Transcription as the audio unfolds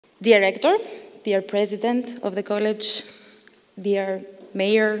Dear Rector, dear President of the College, dear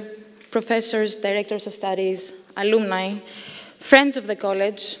Mayor, professors, directors of studies, alumni, friends of the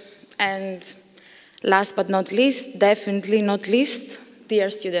College, and last but not least, definitely not least, dear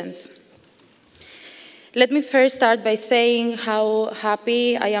students. Let me first start by saying how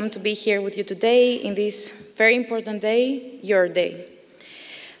happy I am to be here with you today in this very important day, your day.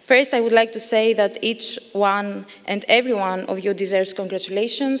 First, I would like to say that each one and every one of you deserves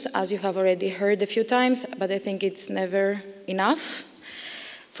congratulations, as you have already heard a few times, but I think it's never enough,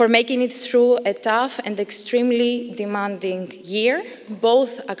 for making it through a tough and extremely demanding year,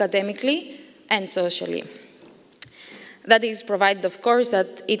 both academically and socially. That is provided, of course,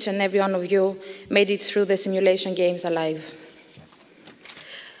 that each and every one of you made it through the simulation games alive.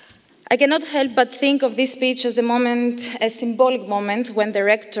 I cannot help but think of this speech as a symbolic moment, when the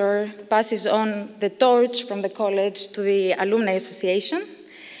rector passes on the torch from the college to the Alumni Association.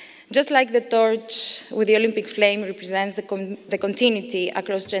 Just like the torch with the Olympic flame represents the continuity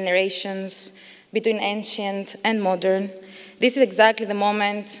across generations between ancient and modern, this is exactly the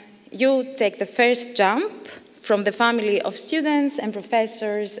moment you take the first jump from the family of students and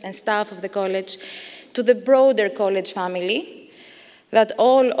professors and staff of the college to the broader college family that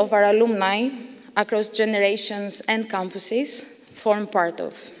all of our alumni across generations and campuses form part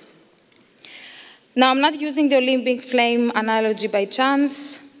of. Now, I'm not using the Olympic flame analogy by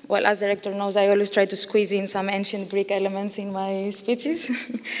chance. Well, as the rector knows, I always try to squeeze in some ancient Greek elements in my speeches.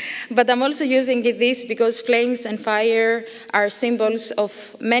 But I'm also using this because flames and fire are symbols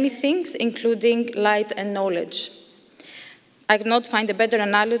of many things, including light and knowledge. I could not find a better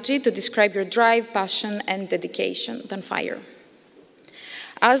analogy to describe your drive, passion, and dedication than fire.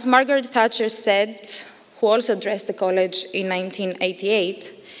 As Margaret Thatcher said, who also addressed the college in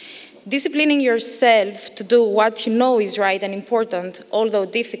 1988, disciplining yourself to do what you know is right and important, although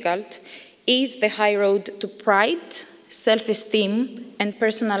difficult, is the high road to pride, self-esteem, and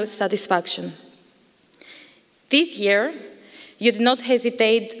personal satisfaction. This year, you did not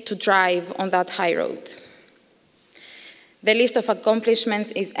hesitate to drive on that high road. The list of accomplishments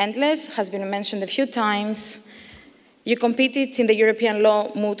is endless, has been mentioned a few times. You competed in the European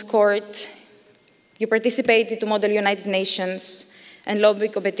Law Moot Court, you participated to model United Nations and lobby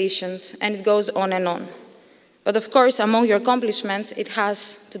competitions, and it goes on and on. But of course, among your accomplishments, it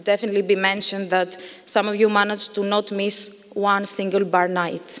has to definitely be mentioned that some of you managed to not miss one single bar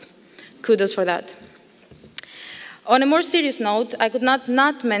night. Kudos for that. On a more serious note, I could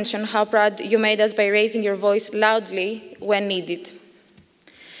not mention how proud you made us by raising your voice loudly when needed.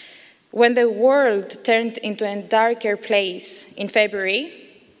 When the world turned into a darker place in February,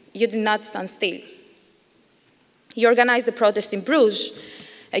 you did not stand still. You organized the protest in Bruges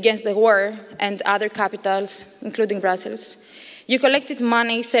against the war and other capitals, including Brussels. You collected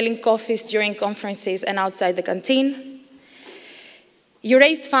money selling coffees during conferences and outside the canteen. You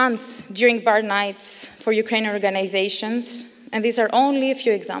raised funds during bar nights for Ukrainian organizations, and these are only a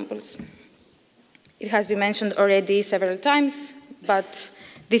few examples. It has been mentioned already several times, but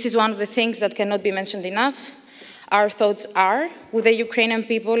this is one of the things that cannot be mentioned enough. Our thoughts are with the Ukrainian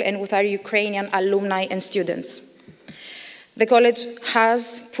people and with our Ukrainian alumni and students. The college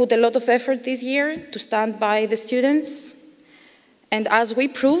has put a lot of effort this year to stand by the students, and as we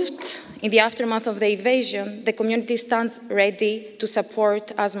proved in the aftermath of the invasion, the community stands ready to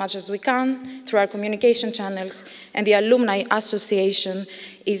support as much as we can through our communication channels, and the Alumni Association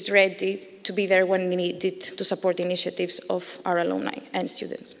is ready to be there when needed to support initiatives of our alumni and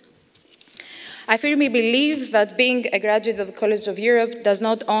students. I firmly believe that being a graduate of the College of Europe does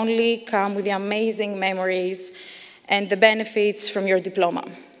not only come with the amazing memories and the benefits from your diploma,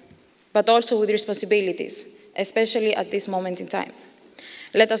 but also with responsibilities, especially at this moment in time.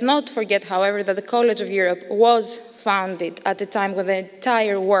 Let us not forget, however, that the College of Europe was founded at a time when the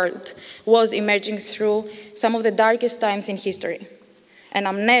entire world was emerging through some of the darkest times in history. And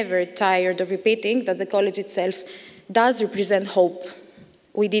I'm never tired of repeating that the college itself does represent hope.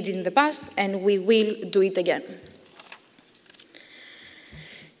 We did it in the past, and we will do it again.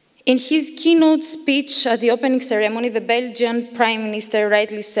 In his keynote speech at the opening ceremony, the Belgian Prime Minister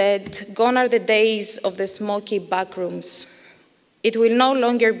rightly said, "Gone are the days of the smoky backrooms. It will no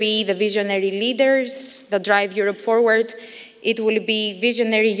longer be the visionary leaders that drive Europe forward. It will be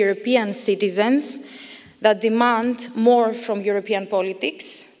visionary European citizens that demand more from European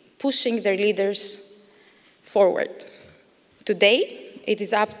politics, pushing their leaders forward." Today, it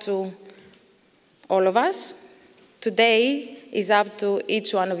is up to all of us. Today is up to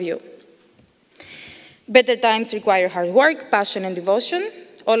each one of you. Better times require hard work, passion, and devotion.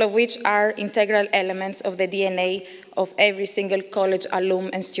 all of which are integral elements of the DNA of every single college alum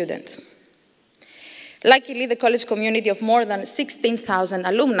and student. Luckily, the college community of more than 16,000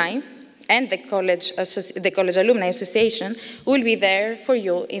 alumni and the College Alumni Association will be there for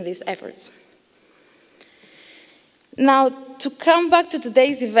you in these efforts. Now, to come back to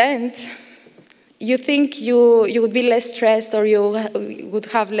today's event, you think you would be less stressed or you would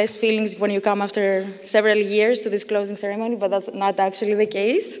have less feelings when you come after several years to this closing ceremony, but that's not actually the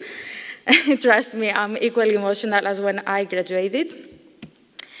case. Trust me, I'm equally emotional as when I graduated.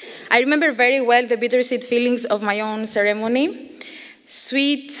 I remember very well the bittersweet feelings of my own ceremony.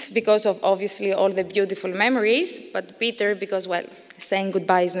 Sweet because of obviously all the beautiful memories, but bitter because, well, saying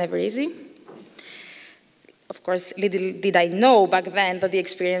goodbye is never easy. Of course, little did I know back then that the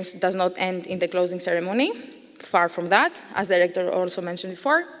experience does not end in the closing ceremony. Far from that, as the rector also mentioned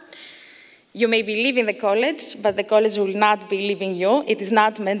before. You may be leaving the college, but the college will not be leaving you. It is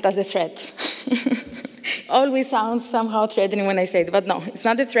not meant as a threat. Always sounds somehow threatening when I say it, but no, it's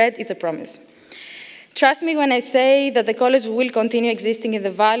not a threat, it's a promise. Trust me when I say that the college will continue existing in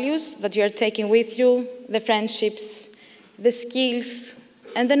the values that you are taking with you, the friendships, the skills,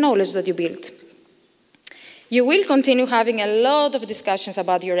 and the knowledge that you build. You will continue having a lot of discussions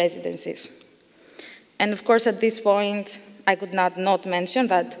about your residencies. And of course, at this point, I could not mention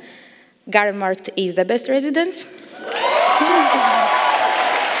that Garmarkt is the best residence.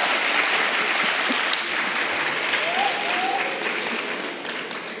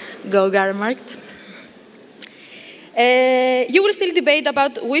 Go Garmarkt. You will still debate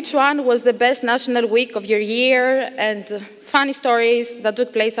about which one was the best national week of your year, and funny stories that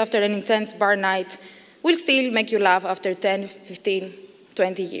took place after an intense bar night will still make you laugh after 10, 15,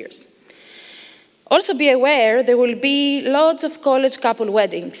 20 years. Also be aware there will be lots of college couple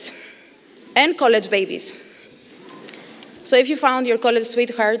weddings and college babies. So if you found your college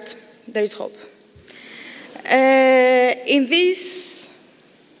sweetheart, there is hope. In this,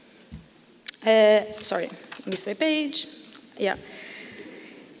 sorry, missed my page. Yeah.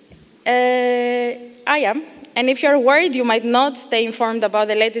 I am. And if you're worried you might not stay informed about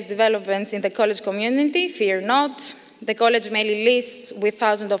the latest developments in the college community, fear not. The college mailing lists with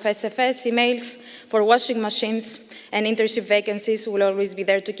thousands of SFS emails for washing machines and internship vacancies will always be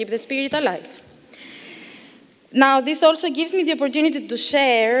there to keep the spirit alive. Now, this also gives me the opportunity to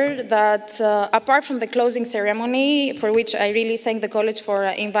share that apart from the closing ceremony, for which I really thank the college for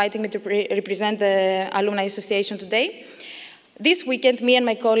inviting me to represent the Alumni Association today, this weekend, me and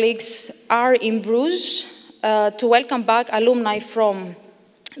my colleagues are in Bruges to welcome back alumni from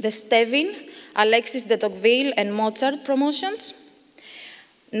the Stevin, Alexis de Tocqueville, and Mozart promotions.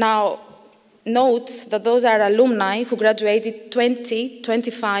 Now, note that those are alumni who graduated 20,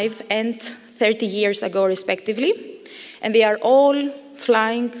 25, and 30 years ago, respectively, and they are all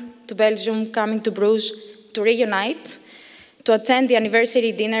flying to Belgium, coming to Bruges to reunite, to attend the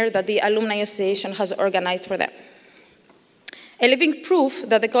anniversary dinner that the Alumni Association has organized for them. A living proof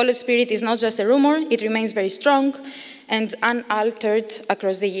that the college spirit is not just a rumor, it remains very strong and unaltered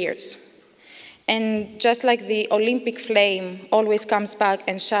across the years. And just like the Olympic flame always comes back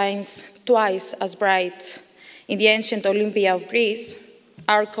and shines twice as bright in the ancient Olympia of Greece,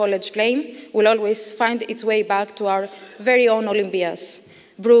 our college flame will always find its way back to our very own Olympias,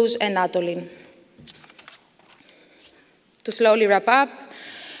 Bruges and Atolin. To slowly wrap up,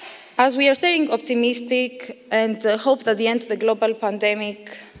 as we are staying optimistic and hope that the end of the global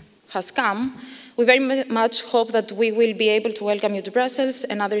pandemic has come, we very much hope that we will be able to welcome you to Brussels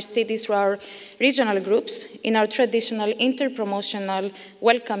and other cities through our regional groups in our traditional inter-promotional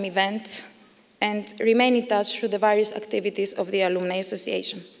welcome event and remain in touch through the various activities of the Alumni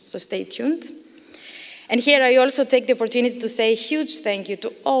Association. So stay tuned. And here I also take the opportunity to say a huge thank you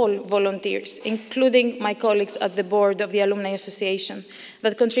to all volunteers, including my colleagues at the board of the Alumni Association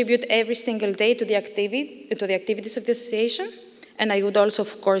that contribute every single day to the activities of the association. And I would also,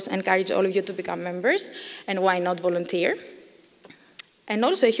 of course, encourage all of you to become members, and why not volunteer. And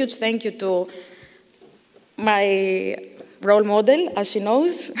also a huge thank you to my role model, as she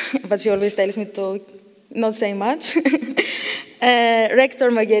knows, but she always tells me to not say much,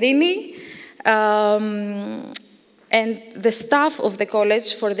 Rector Magherini, and the staff of the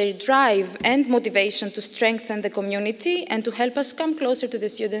college for their drive and motivation to strengthen the community and to help us come closer to the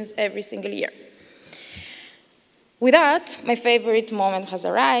students every single year. With that, my favorite moment has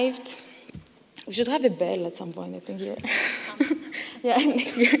arrived. We should have a bell at some point, I think, here. Yeah,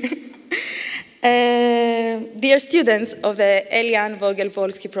 next year. Dear students of the Elian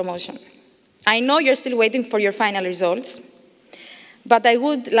Vogel-Polski promotion, I know you're still waiting for your final results, but I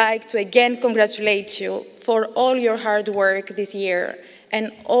would like to again congratulate you for all your hard work this year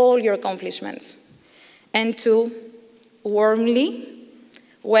and all your accomplishments, and to warmly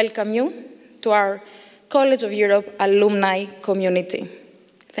welcome you to our College of Europe alumni community.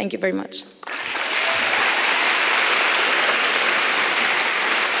 Thank you very much.